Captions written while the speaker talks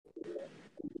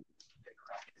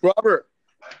Robert,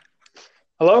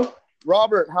 Hello?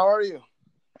 Robert, how are you?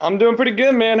 I'm doing pretty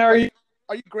good, man. How are Are you? you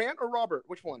are you Grant or Robert?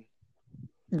 Which one?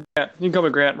 Yeah, you can call me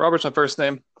Grant. Robert's my first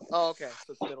name. Oh, okay,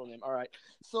 so it's middle name. All right.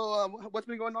 So, what's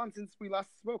been going on since we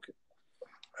last spoke?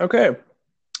 Okay.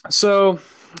 So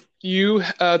you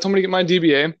told me to get my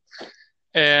DBA,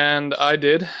 and I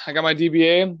did. I got my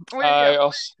DBA. Oh yeah, yeah. I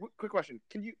also Quick question.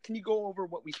 Can you go over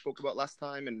what we spoke about last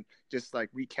time and just like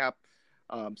recap?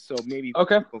 So maybe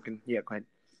okay. people can. Yeah, go ahead.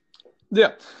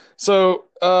 Yeah. So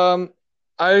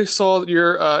I saw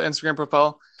your Instagram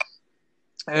profile,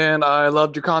 and I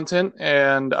loved your content,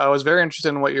 and I was very interested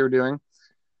in what you were doing,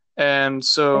 and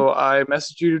so I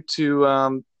messaged you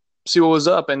to see what was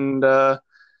up, and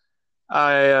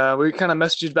I we kind of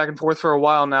messaged back and forth for a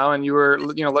while now, and you were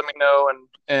letting me know,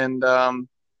 and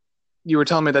you were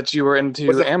telling me that you were What's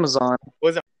into up? Amazon.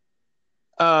 What's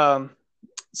up? Um,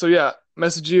 so yeah,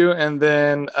 message you, and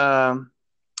then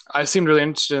I seemed really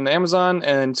interested in Amazon,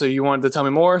 and so you wanted to tell me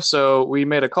more. So we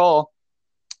made a call,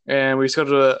 and we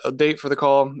scheduled a date for the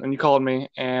call, and you called me,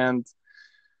 and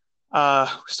we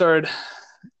started.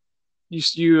 You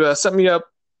set me up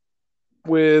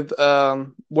with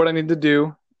what I need to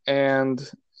do, and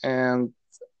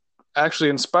actually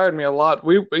inspired me a lot.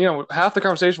 Half the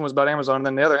conversation was about Amazon, and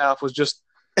then the other half was just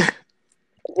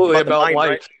really About the about mind, right?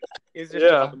 life. It's just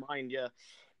about Yeah, the mind. Yeah.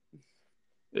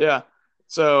 yeah.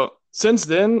 So since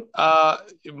then,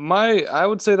 my I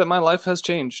would say that my life has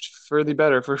changed for the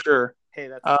better, for sure. Hey,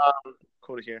 that's Uh,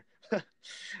 cool to hear.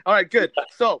 All right, good.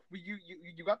 So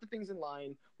you got the things in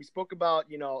line. We spoke about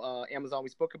Amazon. We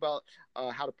spoke about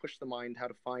how to push the mind, how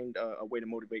to find a way to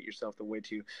motivate yourself, the way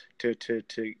to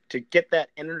get that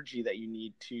energy that you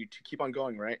need to keep on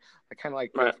going, right? Like kind of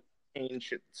like right.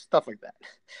 change stuff like that.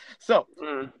 So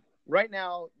Mm. right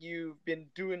now you've been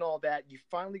doing all that. You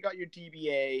finally got your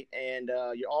DBA and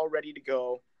you're all ready to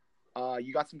go.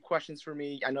 You got some questions for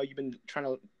me. I know you've been trying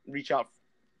to reach out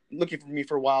looking for me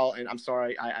for a while, and I'm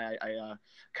sorry, I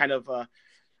kind of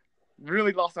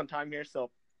really lost on time here.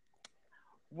 So,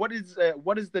 what is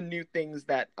the new things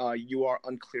that you are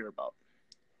unclear about?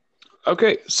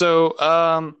 Okay, so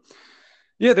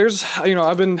yeah, there's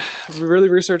I've been really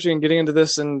researching and getting into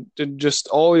this, and just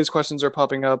all these questions are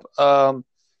popping up.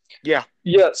 Yeah,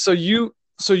 Yeah, so you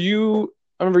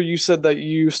I remember you said that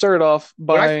you started off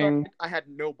when I started, buying. I had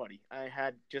nobody. I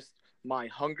had just my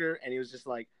hunger, and it was just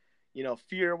like,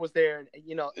 fear was there, and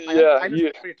Yeah, I you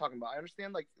understand what you're talking about. I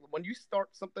understand like when you start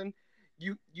something,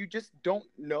 you just don't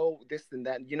know this and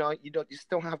that. You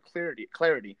still don't have clarity.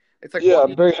 It's like yeah,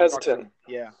 walking I'm very in the dark hesitant. room.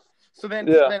 Yeah. So then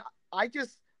Yeah. I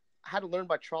just had to learn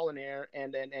by trial and error,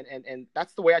 and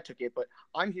that's the way I took it. But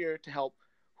I'm here to help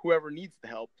whoever needs the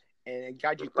help and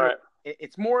guide you through Right. it.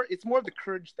 It's more of the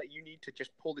courage that you need to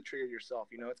just pull the trigger yourself.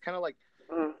 It's kind of like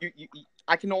Mhm.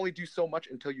 I can only do so much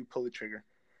until you pull the trigger.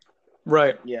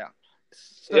 Right. Yeah.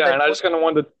 So Yeah, then and I what? just kind of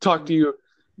wanted to talk to you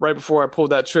right before I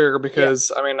pulled that trigger Yeah.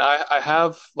 because I mean I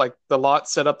have like the lot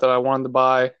set up that I wanted to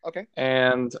buy, Okay.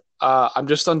 and I'm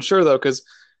just unsure though because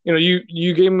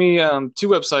you gave me two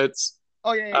websites.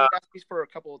 Oh yeah, yeah. Uh, You asked me for a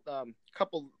couple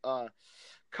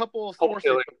sources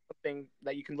Wholesaling. or something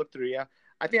that you can look through. Yeah.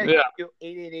 I think I gave Yeah, you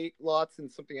 888 lots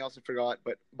and something else I forgot,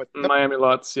 but Miami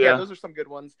lots. yeah, Yeah, those are some good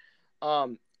ones.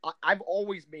 I've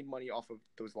always made money off of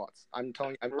those lots. I'm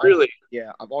telling you, really,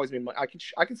 yeah, I've always made money.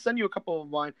 I can send you a couple of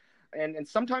mine, and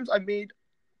sometimes I made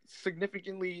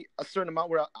significantly a certain amount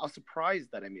where I was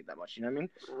surprised that I made that much. You know what I mean?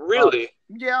 really.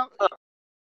 Yeah,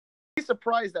 be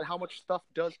surprised at how much stuff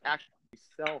does actually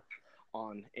sell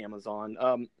on Amazon.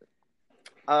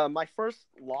 My first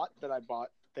lot that I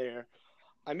bought there,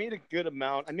 I made a good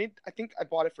amount. I think I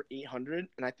bought it for 800,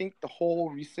 and I think the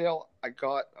whole resale I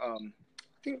got, I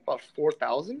think about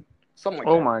 4,000, something like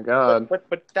Oh that. my But God. but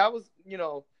but that was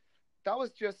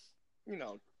just you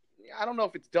know, I don't know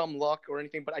if it's dumb luck or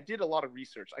anything, but I did a lot of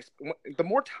research. The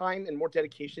more time and more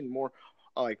dedication, more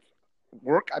like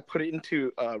work I put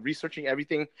into researching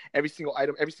everything, every single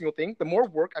item, every single thing. The more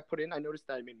work I put in, I noticed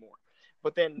that I made more.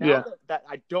 But then now Yeah, that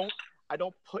I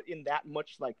don't put in that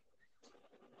much like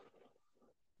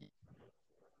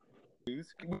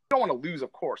lose. We don't want to lose,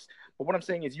 of course. But what I'm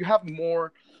saying is, you have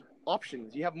more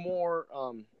options. You have more.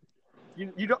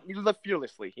 You don't you live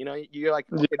fearlessly. You're like,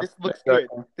 okay, yeah, this looks good.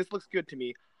 exactly. This looks good to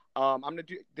me. I'm gonna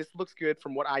do this. Looks good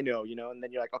from what I know. And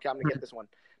then you're like, okay, I'm gonna get this one.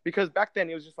 Because back then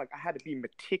it was just like I had to be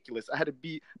meticulous. I had to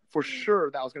be for sure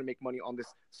that I was gonna make money on this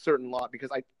certain lot because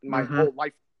my Hmm. whole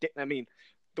life. I mean,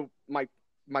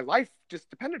 my life just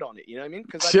depended on it. You know what I mean?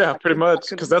 Because Yeah, I pretty couldn't I much. Because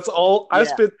couldn't lose. that's all I Yeah,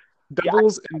 spent yeah,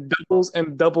 doubles and doubles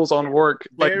and doubles on yeah. work,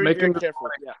 like Very making this careful.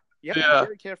 money. Yeah. You have to be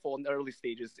very careful in the early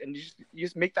stages, and you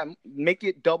just make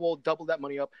it double that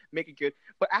money up, make it good.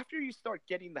 But after you start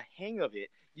getting the hang of it,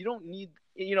 you don't need,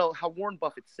 how Warren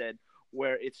Buffett said,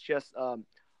 where it's just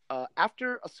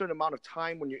after a certain amount of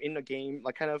time when you're in a game,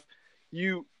 like kind of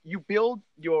you build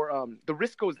your the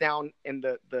risk goes down and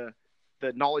the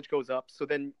knowledge goes up, so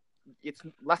then it's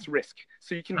less risk,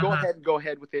 so you can go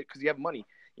ahead with it because you have money.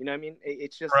 You know what I mean?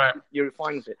 It's just you're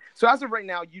fine with it. So as of right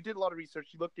now, you did a lot of research,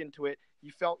 you looked into it,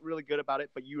 you felt really good about it,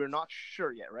 but you are not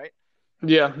sure yet, right?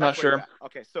 Yeah, not sure.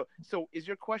 Okay, so is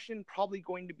your question probably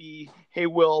going to be, hey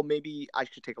Will, maybe I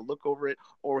should take a look over it,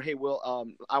 or hey Will,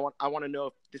 I want to know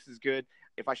if this is good,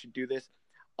 if I should do this.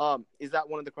 Is that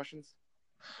one of the questions?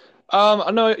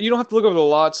 No, you don't have to look over the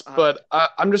lots, but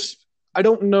I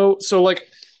don't know. So like,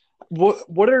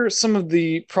 what are some of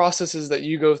the processes that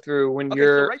you go through when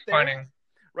you're finding?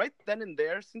 Right then and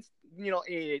there, since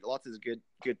 888 lots is good.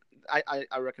 I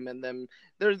recommend them.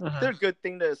 They're a good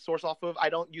thing to source off of. I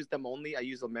don't use them only. I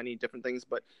use many different things,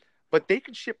 but they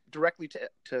can ship directly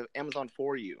to Amazon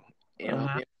for you.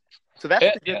 So that's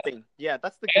the good thing. Yeah,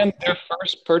 that's the good thing. And their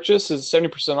first purchase is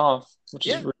 70% off, which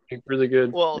is really, really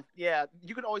good. Well, yeah,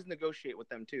 you can always negotiate with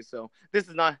them too. So this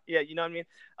is not, you know what I mean?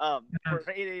 For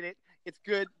 888, it's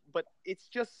good, but it's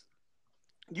just,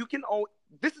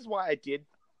 this is why I did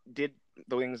the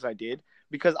things I did,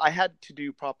 because I had to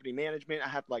do property management. I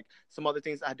had like some other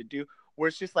things I had to do where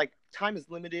it's just like time is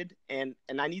limited and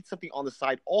I need something on the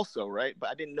side also, right? But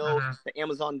I didn't know that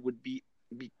Amazon would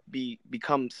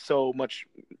become so much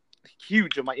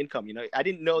huge of my income. I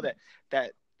didn't know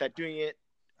that doing it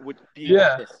would be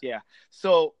like this. Yeah.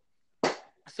 So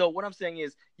what I'm saying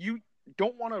is you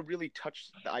don't want to really touch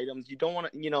the items. You don't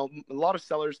want to, a lot of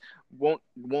sellers won't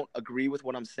agree with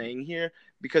what I'm saying here,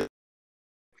 because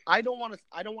I don't want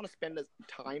to spend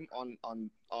time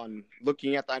on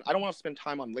looking at that. I don't want to spend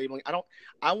time on labeling.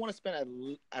 I want to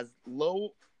spend as low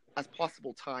as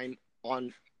possible time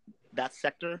on that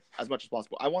sector as much as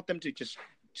possible. I want them to just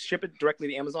ship it directly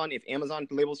to Amazon. If Amazon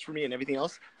labels for me and everything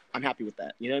else, I'm happy with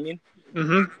that. You know what I mean?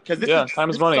 Mm-hmm. Because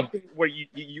time is money. Something where you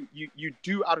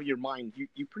do out of your mind.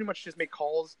 You pretty much just make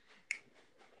calls.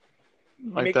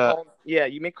 Calls. Yeah,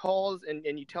 you make calls and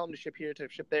you tell them to ship here, to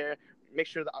ship there. Make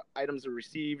sure the items are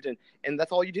received, and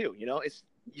that's all you do. It's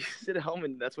you sit at home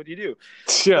and that's what you do.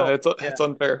 Yeah, it's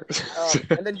unfair.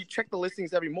 And then you check the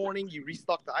listings every morning. You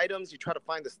restock the items. You try to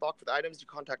find the stock for the items. You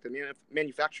contact the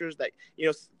manufacturers. That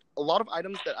a lot of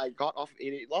items that I got off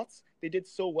 88 lots, they did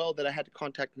so well that I had to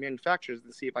contact manufacturers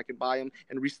to see if I could buy them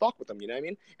and restock with them. You know what I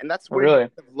mean? And that's where you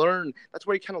kind of learn. That's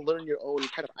where you kind of learn your own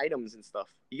kind of items and stuff.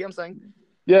 You get what I'm saying?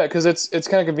 Yeah, because it's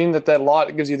kind of convenient that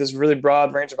lot gives you this really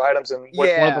broad range of items, and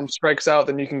when one of them strikes out,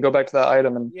 then you can go back to that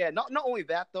item. And not only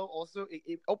that though, also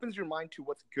it opens your mind to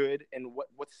what's good and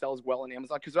what sells well on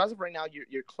Amazon. Because as of right now,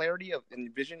 your clarity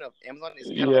and vision of Amazon is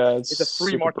kind of it's a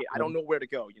free market. I don't know where to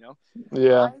go.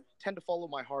 Yeah. I tend to follow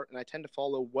my heart, and I tend to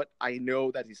follow what I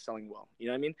know that is selling well. You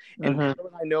know what I mean? And how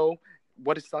do I know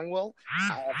what is selling well?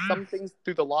 I have some things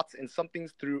through the lots and some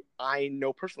things through I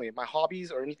know personally, my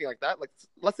hobbies or anything like that. Like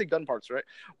let's say gun parts, right?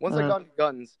 Once I got into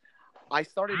guns, I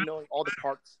started knowing all the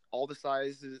parts, all the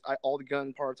sizes, all the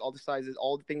gun parts, all the sizes,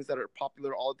 all the things that are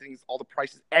popular, all the things, all the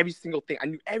prices, every single thing. I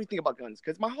knew everything about guns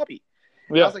because it's my hobby.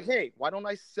 Yeah. I was like, hey, why don't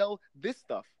I sell this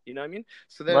stuff? You know what I mean?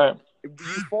 So then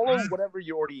you follow whatever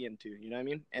you're already into. You know what I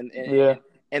mean?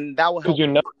 And that will help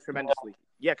tremendously.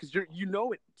 Yeah, because you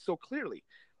know it so clearly.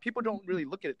 People don't really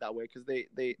look at it that way because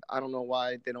they I don't know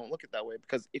why they don't look at it that way,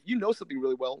 because if you know something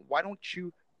really well, why don't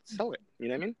you sell it? You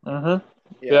know what I mean?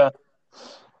 Mm-hmm. Yeah.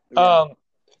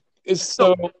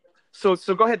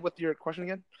 So go ahead with your question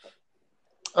again.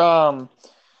 I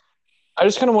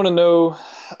just kind of want to know,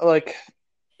 like,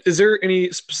 is there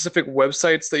any specific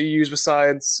websites that you use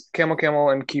besides Camel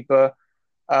and Keepa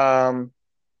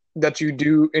that you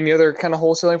do any other kind of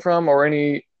wholesaling from, or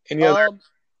any other?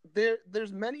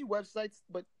 There's many websites,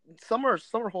 but some are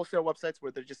wholesale websites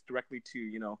where they're just directly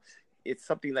to, it's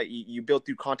something that you build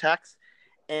through contacts,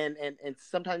 and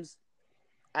sometimes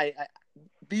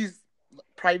these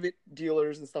private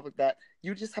dealers and stuff like that,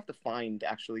 you just have to find.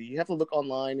 Actually, you have to look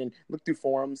online and look through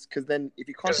forums, because then if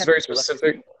you contact, it's very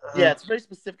specific. Yeah, it's very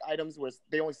specific items where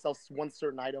they only sell one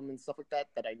certain item and stuff like that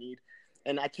I need,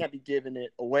 and I can't be giving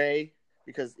it away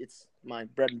because it's my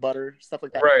bread and butter, stuff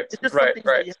like that. Right, it's just right.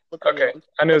 Okay,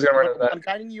 I knew I was going to run into that. I'm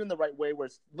guiding you in the right way, where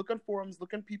it's look on forums,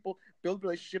 look on people, build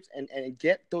relationships, and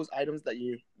get those items that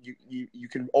you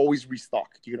can always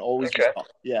restock. You can always restock.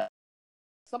 Yeah.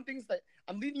 Some things that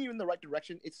I'm leading you in the right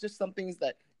direction. It's just some things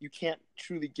that you can't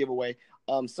truly give away.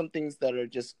 Some things that are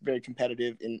just very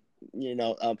competitive, and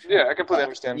Yeah, I completely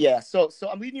understand. yeah. So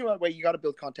I'm leading you the right way. You got to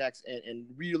build contacts and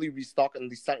really restock on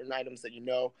these certain items that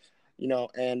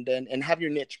and have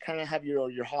your niche, kind of have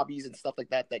your hobbies and stuff like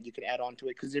that you can add on to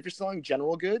it. Because if you're selling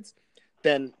general goods,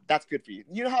 then that's good for you.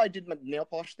 You know how I did my nail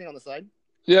polish thing on the side?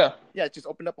 Yeah. Yeah, just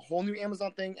opened up a whole new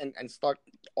Amazon thing and start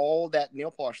all that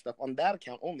nail polish stuff on that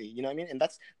account only. You know what I mean? And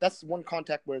that's one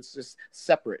contact where it's just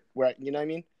separate. Where you know what I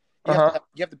mean? You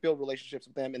have to build relationships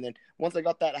with them, and then once I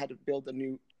got that, I had to build a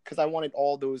new, because I wanted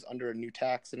all those under a new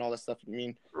tax and all that stuff. I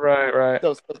mean, right.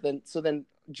 So then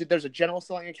there's a general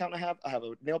selling account I have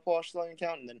a nail polish selling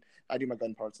account, and then I do my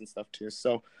gun parts and stuff too.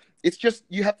 So it's just,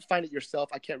 you have to find it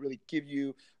yourself. I can't really give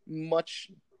you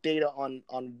much data on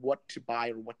what to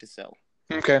buy or what to sell.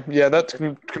 Okay, yeah, that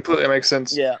completely makes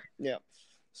sense. Yeah.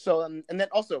 So and then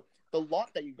also the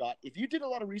lot that you got, if you did a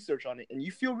lot of research on it and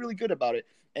you feel really good about it,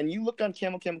 and you looked on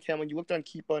Camel, you looked on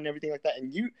Keepa and everything like that,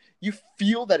 and you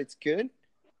feel that it's good,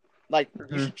 like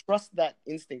you should trust that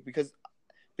instinct, because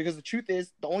the truth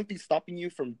is, the only thing stopping you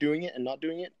from doing it and not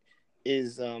doing it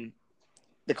is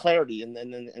the clarity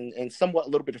and somewhat a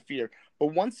little bit of fear.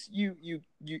 But once you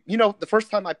the first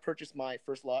time I purchased my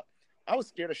first lot, I was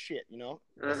scared of shit,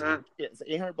 It's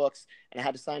 $800, and I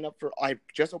had to sign up for. I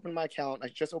just opened my account. I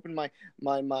just opened my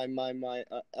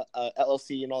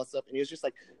LLC and all that stuff, and it was just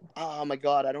like, oh my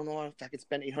god, I don't know if I could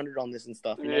spend $800 on this and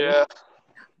stuff. You know what I mean?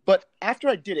 But after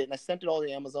I did it, and I sent it all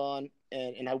to Amazon,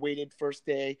 and I waited first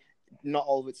day, not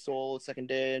all of it sold. Second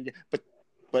day,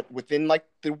 but within like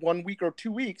the 1 week or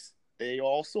 2 weeks, they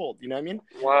all sold. You know what I mean?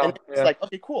 Wow. And it's like,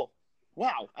 okay, cool.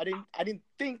 Wow, I didn't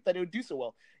think that it would do so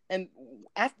well. And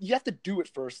you have to do it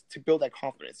first to build that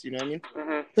confidence. You know what I mean?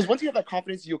 Because once you have that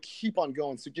confidence, you'll keep on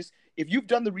going. So just, if you've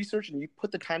done the research and you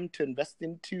put the time to invest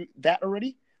into that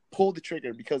already, pull the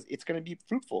trigger, because it's going to be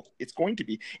fruitful. It's going to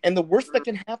be. And the worst that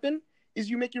can happen is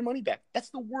you make your money back. That's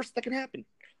the worst that can happen.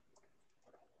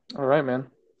 All right, man.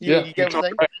 You get what I'm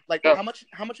saying? Right. Like, yeah. How much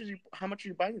are you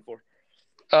buying it for?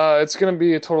 It's gonna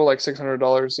be a total like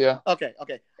 $600. Yeah. Okay.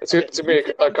 It's gonna be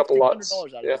a couple lots.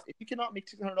 Yeah. If you cannot make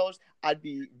 $600, I'd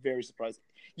be very surprised.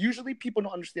 Usually, people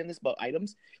don't understand this about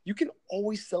items. You can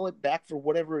always sell it back for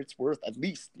whatever it's worth. At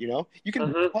least, you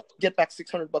can get back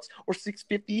 $600 or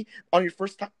 $650 on your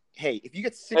first time. Hey, if you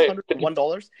get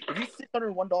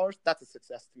 $601, that's a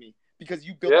success to me, because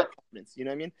you build that confidence. You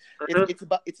know what I mean?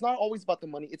 It's not always about the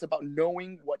money. It's about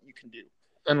knowing what you can do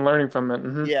and learning from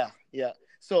it. Yeah.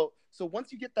 So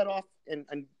once you get that off and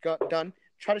got done,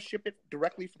 try to ship it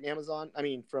directly from Amazon. I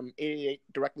mean, from 888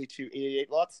 directly to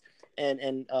 888 lots,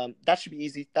 and that should be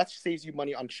easy. That saves you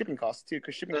money on shipping costs too,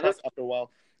 because shipping costs after a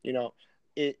while,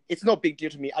 it's no big deal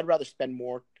to me. I'd rather spend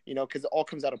more, because it all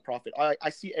comes out of profit. I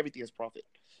see everything as profit.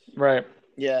 Right.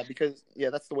 Yeah, because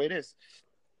that's the way it is.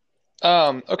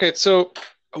 Okay, so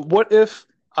what if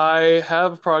I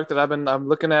have a product that I'm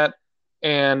looking at,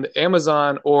 and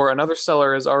Amazon or another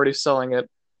seller is already selling it,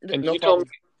 and no you problem. told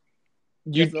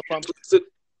me no problem.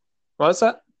 What's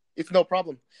that? It's no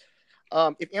problem.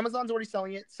 If Amazon's already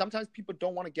selling it, sometimes people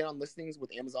don't want to get on listings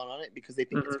with Amazon on it because they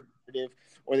think it's competitive,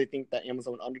 or they think that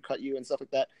Amazon would undercut you and stuff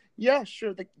like that. Yeah,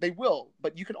 sure, they will,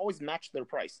 but you can always match their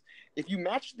price. If you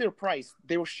match their price,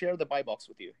 they will share the buy box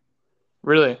with you.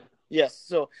 Really? Yes.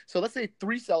 So let's say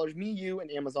 3 sellers, me, you,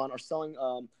 and Amazon, are selling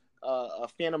a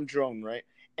Phantom drone, right?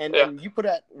 And you put it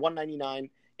at $199.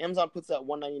 Amazon puts it at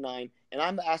 $199, and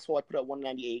I'm the asshole. I put it at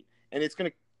 $198, and it's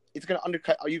gonna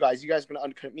undercut you guys. You guys are gonna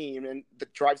undercut me, and then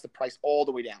that drives the price all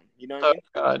the way down. You know what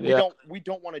I mean? God, we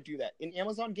don't want to do that. In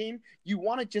Amazon game, you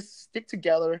want to just stick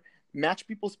together, match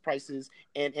people's prices,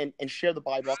 and share the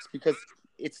buy box, because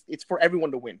it's for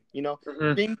everyone to win.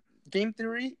 Game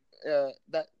theory.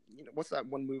 What's that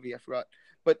one movie I forgot?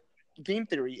 But game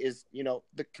theory is,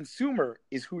 the consumer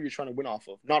is who you're trying to win off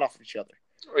of, not off of each other.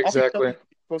 Exactly.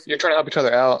 You're trying to help each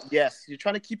other out. Yes, you're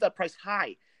trying to keep that price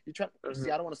high. You're trying. See,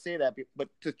 I don't want to say that, but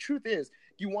the truth is,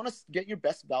 you want to get your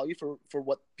best value for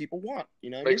what people want. You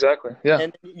know what I mean? Exactly. Yeah.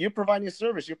 And you're providing a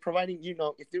service. You're providing.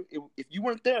 If you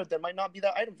weren't there might not be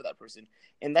that item for that person.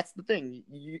 And that's the thing.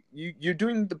 You're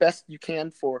doing the best you can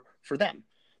for them.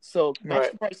 So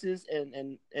match the prices,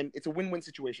 and it's a win-win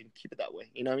situation. Keep it that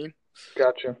way. You know what I mean?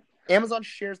 Gotcha. Amazon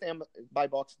shares the buy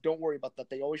box. Don't worry about that.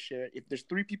 They always share it. If there's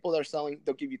 3 people that are selling,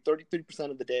 they'll give you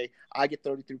 33% of the day. I get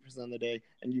 33% of the day,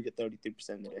 and you get 33%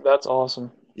 of the day. That's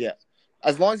awesome. Yeah.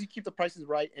 As long as you keep the prices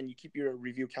right and you keep your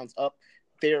review counts up,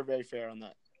 they are very fair on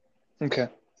that. Okay.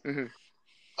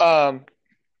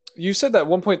 You said that at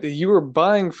one point that you were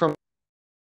buying from...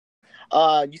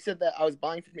 You said that I was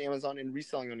buying from Amazon and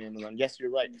reselling on Amazon. Yes, you're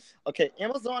right. Okay,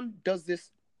 Amazon does this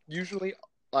usually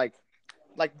like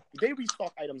they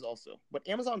restock items also, but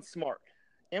Amazon's smart.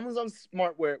 Amazon's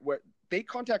smart where they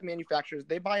contact manufacturers,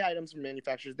 they buy items from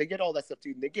manufacturers, they get all that stuff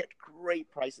too, and they get great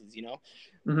prices, you know.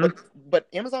 Mm-hmm. But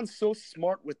Amazon's so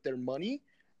smart with their money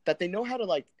that they know how to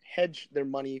like hedge their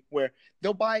money where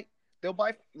they'll buy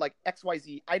like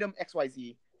XYZ item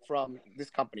XYZ from this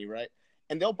company, right?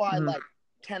 And they'll buy like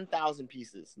 10,000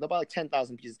 pieces. They'll buy like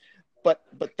 10,000 pieces, but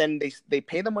then they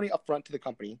pay the money up front to the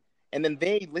company, and then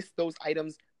they list those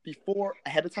items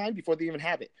ahead of time before they even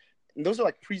have it. And those are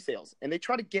like pre-sales, and they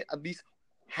try to get at least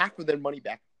half of their money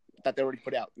back that they already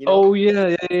put out. You know? Oh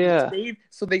yeah.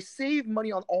 So they save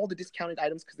money on all the discounted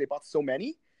items because they bought so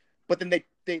many, but then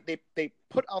they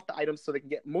put out the items so they can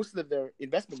get most of their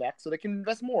investment back, so they can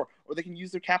invest more or they can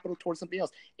use their capital towards something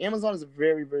else. Amazon is a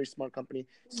very, very smart company.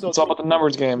 So it's all about the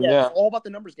numbers game. Yeah. It's all about the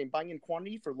numbers game. Buying in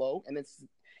quantity for low, and then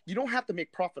you don't have to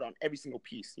make profit on every single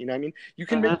piece. You know what I mean? You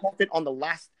can make profit on the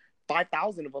last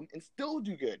 5,000 of them and still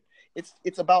do good.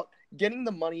 It's about getting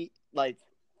the money, like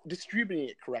distributing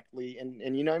it correctly,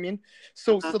 and you know what I mean.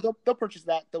 So they'll purchase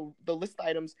that. They'll list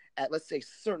items at, let's say,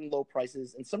 certain low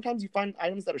prices, and sometimes you find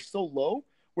items that are so low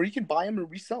where you can buy them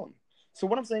and resell them. So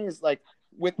what I'm saying is, like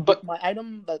with my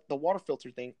item, the water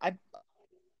filter thing, I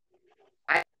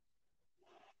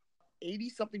 80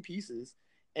 something pieces,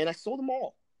 and I sold them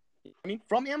all. I mean,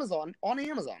 from Amazon on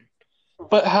Amazon.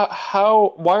 But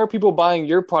how? Why are people buying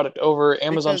your product over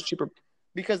Amazon's cheaper?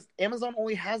 Because Amazon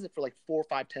only has it for like 4,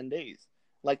 5, 10 days.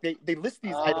 Like they list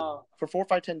these items for 4,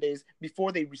 5, 10 days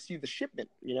before they receive the shipment.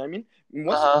 You know what I mean?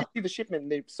 Once they receive the shipment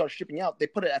and they start shipping out, they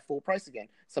put it at full price again.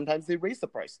 Sometimes they raise the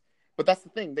price. But that's the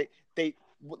thing. They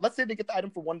let's say they get the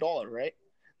item for $1, right?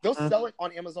 They'll sell it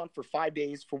on Amazon for 5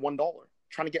 days for $1,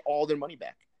 trying to get all their money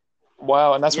back.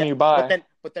 Wow, and that's when you buy.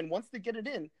 But then once they get it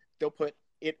in, they'll put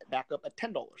it back up at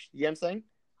 $10. You know what I'm saying?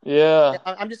 Yeah.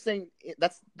 I'm just saying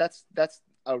that's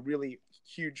a really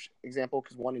huge example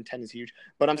because 1 in 10 is huge.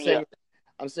 But I'm saying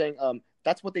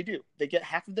that's what they do. They get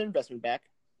half of their investment back,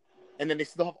 and then they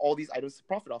still have all these items to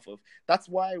profit off of. That's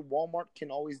why Walmart can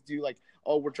always do like,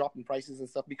 oh, we're dropping prices and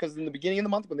stuff, because in the beginning of the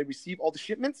month when they receive all the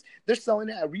shipments, they're selling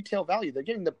it at retail value. They're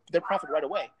getting their profit right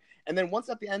away. And then once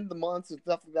at the end of the month and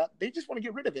stuff like that, they just want to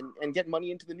get rid of it and get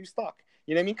money into the new stock.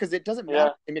 You know what I mean? Because it doesn't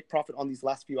matter if they make profit on these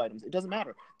last few items. It doesn't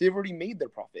matter. They've already made their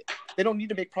profit. They don't need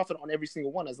to make profit on every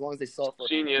single one as long as they sell it for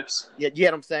genius. Yeah, you know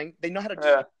what I'm saying? They know how to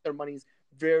distribute their monies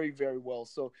very, very well.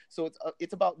 So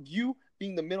it's about you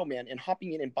being the middleman and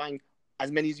hopping in and buying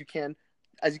as many as you can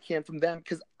from them,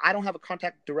 because I don't have a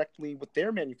contact directly with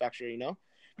their manufacturer, you know?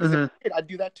 Because if I did, I'd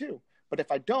do that too. But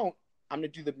if I don't, I'm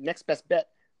going to do the next best bet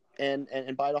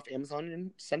and buy it off Amazon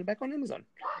and send it back on Amazon.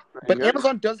 But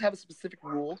Amazon does have a specific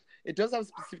rule. It does have a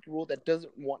specific rule that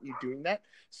doesn't want you doing that.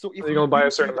 So if you're going to buy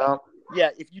a certain amount. Yeah,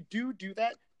 if you do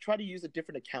that, try to use a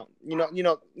different account. You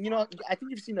know. I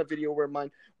think you've seen a video where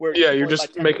you're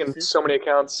just making so many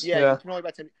accounts. Yeah, you can only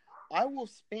buy 10. I will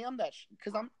spam that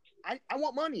because I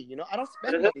want money. You know, I don't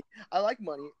spend money. I like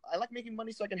money. I like making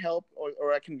money so I can help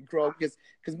or I can grow because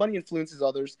money influences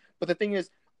others. But the thing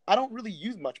is, I don't really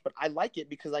use much, but I like it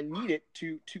because I need it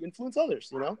to influence others.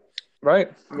 You know.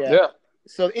 Right. Yeah.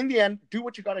 So in the end, do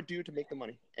what you got to do to make the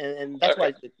money, and that's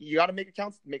why you got to make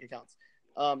accounts. Make accounts.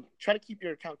 Try to keep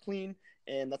your account clean,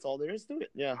 and that's all there is to it.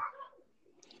 Yeah.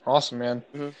 Awesome, man.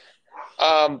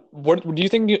 What do you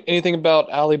think? Anything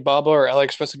about Alibaba or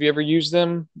AliExpress? Have you ever used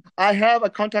them? I have. I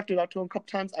contacted out to them a couple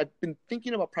times. I've been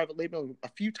thinking about private labeling a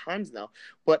few times now,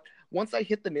 but once I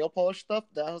hit the nail polish stuff,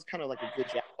 that was kind of like a good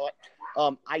jackpot.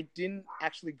 I didn't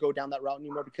actually go down that route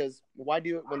anymore because why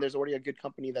do it when there's already a good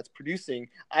company that's producing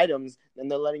items and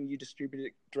they're letting you distribute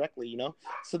it directly, you know?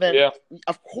 So then,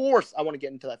 of course, I want to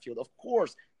get into that field, of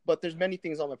course, but there's many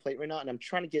things on my plate right now, and I'm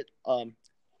trying to get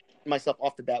myself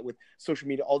off the bat with social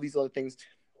media, all these other things.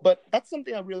 But that's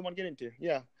something I really want to get into.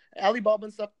 Yeah. Alibaba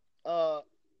and stuff,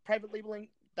 private labeling,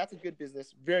 that's a good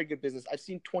business, very good business. I've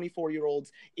seen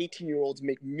 24-year-olds, 18-year-olds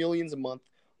make millions a month.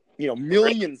 You know,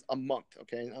 millions a month.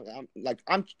 Okay,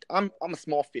 I'm a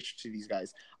small fish to these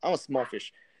guys. I'm a small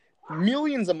fish.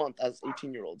 Millions a month as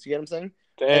 18-year-olds. You get what I'm saying?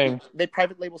 Dang. They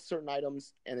private label certain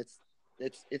items, and it's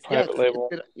private label.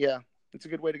 It's a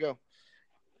good way to go.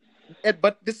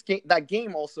 But that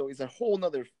game also is a whole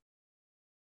nother.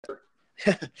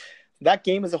 That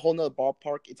game is a whole nother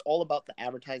ballpark. It's all about the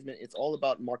advertisement. It's all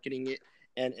about marketing it.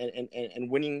 And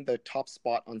winning the top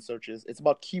spot on searches. It's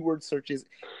about keyword searches.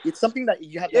 It's something that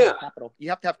you have to have capital. You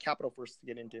have to have capital first to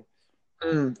get into.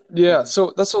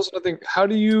 So that's also the thing. How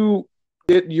do you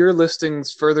get your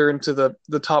listings further into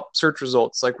the top search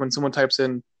results? Like when someone types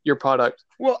in your product,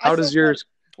 how does yours?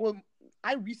 Well,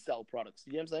 I resell products.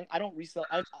 You know what I'm saying? I don't resell.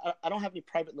 I don't have any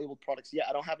private labeled products yet.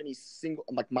 I don't have any single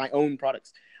like my own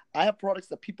products. I have products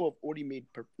that people have already made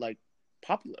like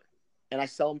popular, and I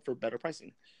sell them for better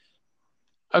pricing.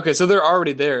 Okay, so they're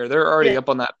already there. They're already Yeah. up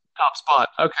on that top spot.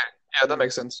 Okay, yeah, that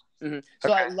makes sense. Mm-hmm.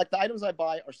 So Okay. like the items I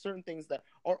buy are certain things that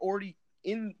are already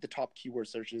in the top keyword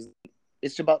searches.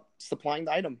 It's about supplying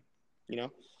the item, you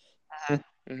know.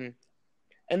 Mm-hmm.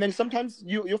 And then sometimes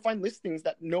you'll find listings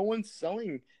that no one's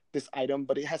selling this item,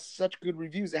 but it has such good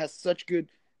reviews. It has such good,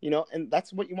 and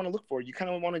that's what you want to look for. You kind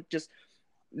of want to just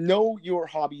know your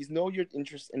hobbies, know your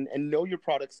interests, and know your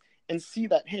products, and see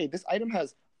that, hey, this item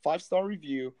has 5-star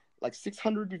review, like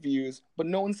 600 reviews, but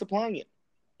no one's supplying it.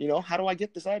 How do I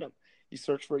get this item? You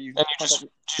search for it. And you just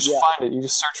find it. You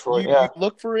just search for it. You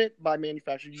look for it by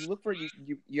manufacturer. You look for it.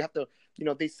 You have to.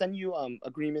 They send you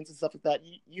agreements and stuff like that.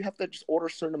 You have to just order a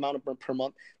certain amount per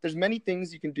month. There's many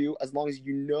things you can do as long as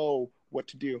you know what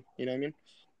to do. You know what I mean?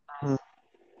 Mm-hmm.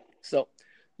 So,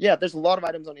 yeah, there's a lot of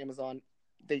items on Amazon.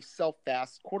 They sell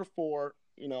fast. Q4,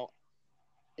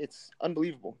 it's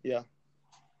unbelievable. Yeah.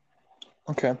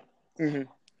 Okay. Mm-hmm.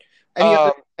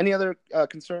 Any other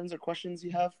concerns or questions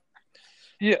you have?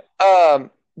 Yeah.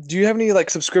 Do you have any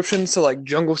like subscriptions to like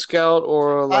Jungle Scout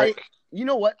or like? You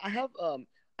know what? I have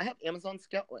Amazon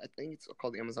Scout. I think it's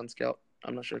called Amazon Scout.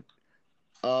 I'm not sure.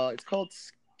 It's called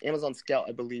Amazon Scout,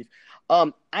 I believe.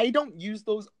 I don't use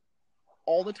those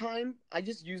all the time. I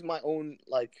just use my own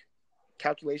like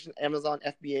calculation, Amazon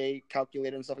FBA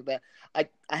calculator and stuff like that.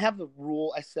 I have the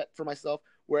rule I set for myself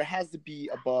where it has to be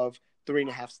above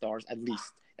 3.5 stars at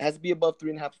least. It has to be above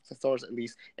 3.5 stars at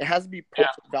least. It has to be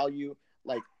profit value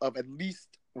like of at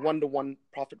least 1-to-1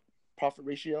 profit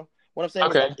ratio. What I'm saying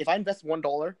is that if I invest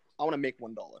 $1, I want to make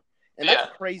 $1, and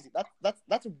that's crazy.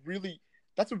 That's a really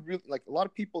like a lot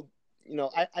of people. I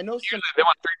know they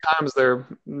want 3 times their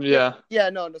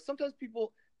no. Sometimes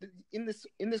people in this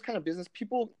kind of business,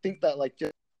 people think that like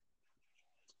just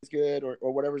is good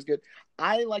or whatever is good.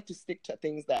 I like to stick to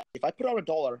things that if I put out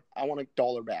 $1, I want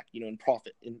 $1 back, in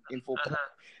profit in full profit,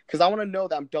 because I want to know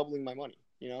that I'm doubling my money.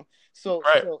 So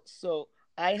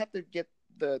I have to get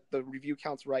the review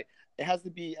counts right. It has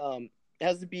to be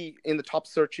in the top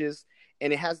searches,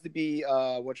 and it has to be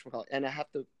whatchamacallit, and I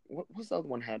have to what's the other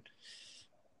one had?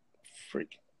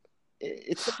 Freak.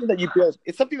 It's something that you build.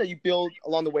 It's something that you build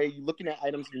along the way. You're looking at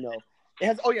items, It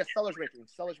has sellers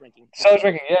ranking.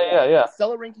 Yeah.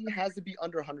 Seller ranking has to be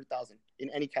under 100,000 in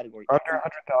any category. Under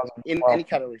 100,000 in any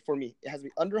category. For me, it has to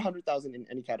be under 100,000 in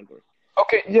any category.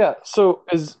 Okay, yeah. So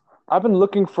I've been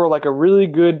looking for like a really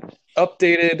good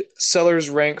updated seller's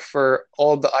rank for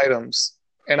all the items,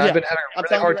 and I've been having a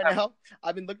really hard time. Now,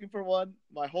 I've been looking for one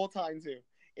my whole time too.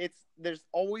 There's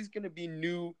always going to be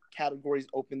new categories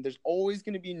open. There's always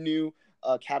going to be new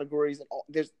categories.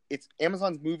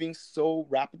 Amazon's moving so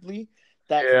rapidly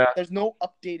that there's no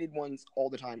updated ones all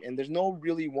the time, and there's no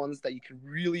really ones that you can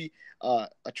really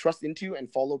trust into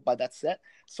and follow by that set.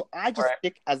 So I just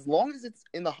stick as long as it's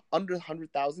in the under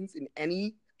 100,000s in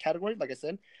any category. Like I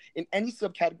said, in any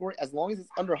subcategory, as long as it's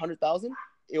under 100,000,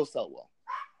 it'll sell well.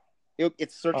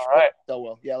 It's searched so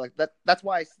well. Yeah, like that. That's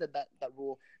why I said that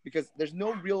rule, because there's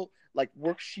no real like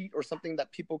worksheet or something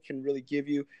that people can really give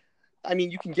you. I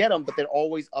mean, you can get them, but they're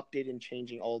always updated and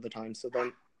changing all the time. So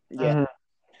then,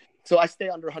 So I stay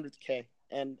under 100K,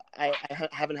 and I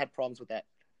haven't had problems with that.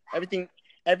 Everything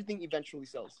eventually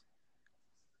sells.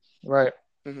 Right.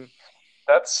 Mm-hmm.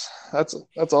 That's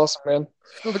awesome, man.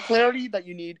 So the clarity that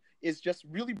you need is just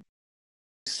really.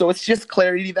 So it's just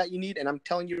clarity that you need, and I'm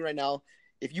telling you right now,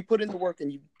 if you put in the work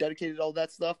and you dedicated all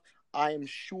that stuff, I am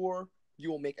sure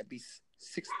you will make at least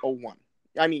 601.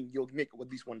 I mean, you'll make at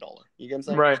least $1. You get what I'm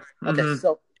saying? Right. Okay.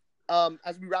 So,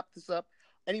 as we wrap this up,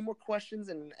 any more questions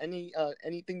and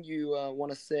anything you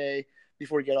want to say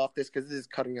before we get off this? Because this is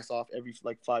cutting us off every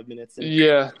like 5 minutes.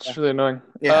 It's really annoying.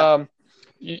 Yeah.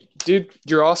 Dude,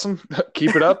 you're awesome.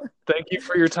 Keep it up. Thank you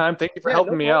for your time. Thank you for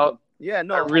helping me out. Yeah,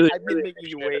 no, I've been making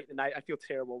you wait, and I feel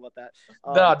terrible about that.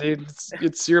 Nah, dude,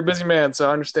 you're a busy man, so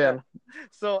I understand.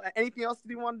 So, anything else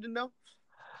you wanted to know?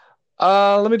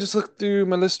 Let me just look through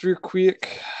my list real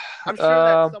quick. I'm sure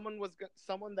that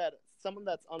someone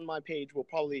that's on my page will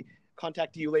probably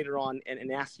contact you later on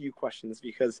and ask you questions,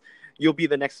 because you'll be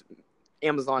the next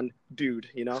Amazon dude,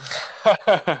 Yeah,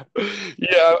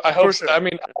 I hope so. I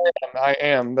mean, I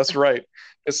am. That's right.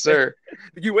 Yes, sir.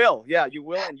 You will. Yeah, you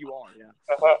will, and you are. Yeah.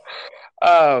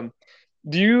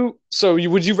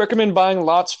 Would you recommend buying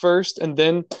lots first and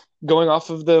then going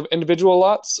off of the individual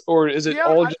lots, or is it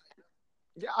all just...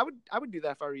 Yeah, I would do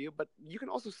that if I were you, but you can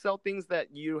also sell things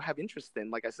that you have interest in,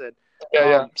 like I said.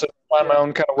 So find my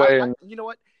own kind of way. You know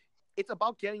what? it's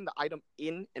about getting the item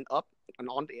in and up and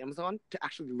onto Amazon to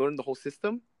actually learn the whole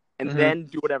system and Mhm. then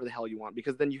do whatever the hell you want,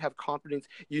 because then you have confidence.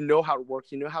 You know how it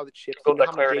works. You know how the chips. You Build know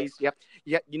that how many clarity. days you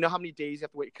have. You know how many days you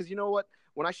have to wait. Because you know what?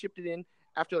 When I shipped it in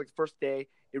after like the first day,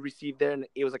 it received there, and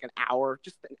it was like an hour,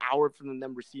 just an hour from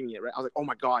them receiving it. Right? I was like, oh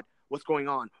my god, what's going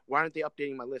on? Why aren't they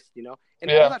updating my list? You know, and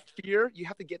all Yeah. that fear you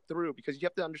have to get through, because you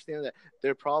have to understand that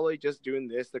they're probably just doing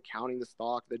this. They're counting the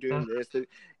stock. They're doing this.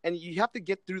 And you have to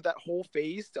get through that whole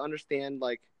phase to understand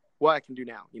like what I can do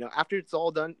now. You know, after it's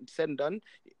all done, said and done,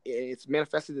 it's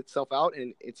manifested itself out,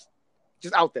 and it's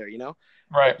just out there. You know,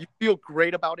 Right. you feel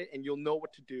great about it, and you'll know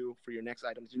what to do for your next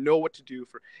items. You know what to do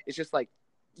for. It's just like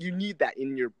you need that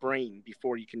in your brain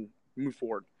before you can move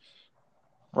forward.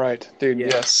 Right, dude. Yeah.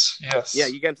 Yes. Yeah,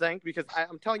 you get what I'm saying? Because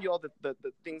I'm telling you all the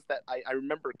things that I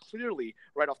remember clearly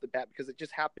right off the bat, because it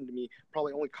just happened to me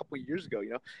probably only a couple of years ago. You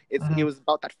know, it was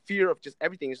about that fear of just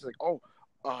everything. It's just like, oh,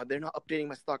 they're not updating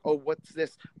my stock. Oh, what's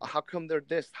this? How come they're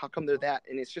this? How come they're that?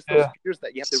 And it's just those fears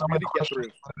that you have to So many really get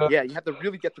questions. through. Yeah, you have to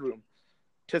really get through them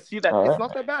to see that All it's right.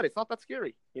 not that bad. It's not that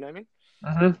scary. You know what I mean?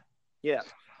 Mm-hmm. Yeah.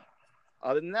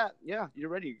 Other than that, yeah, you're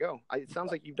ready to go. It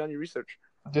sounds like you've done your research.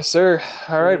 Yes, sir.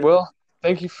 All right. Mhm. Well,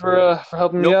 thank you for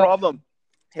helping me No out. problem.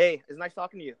 Hey, it's nice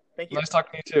talking to you. Thank you. Nice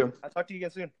talking to you too. I'll talk to you again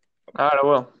soon. All right, I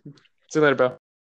will. See you later, bro.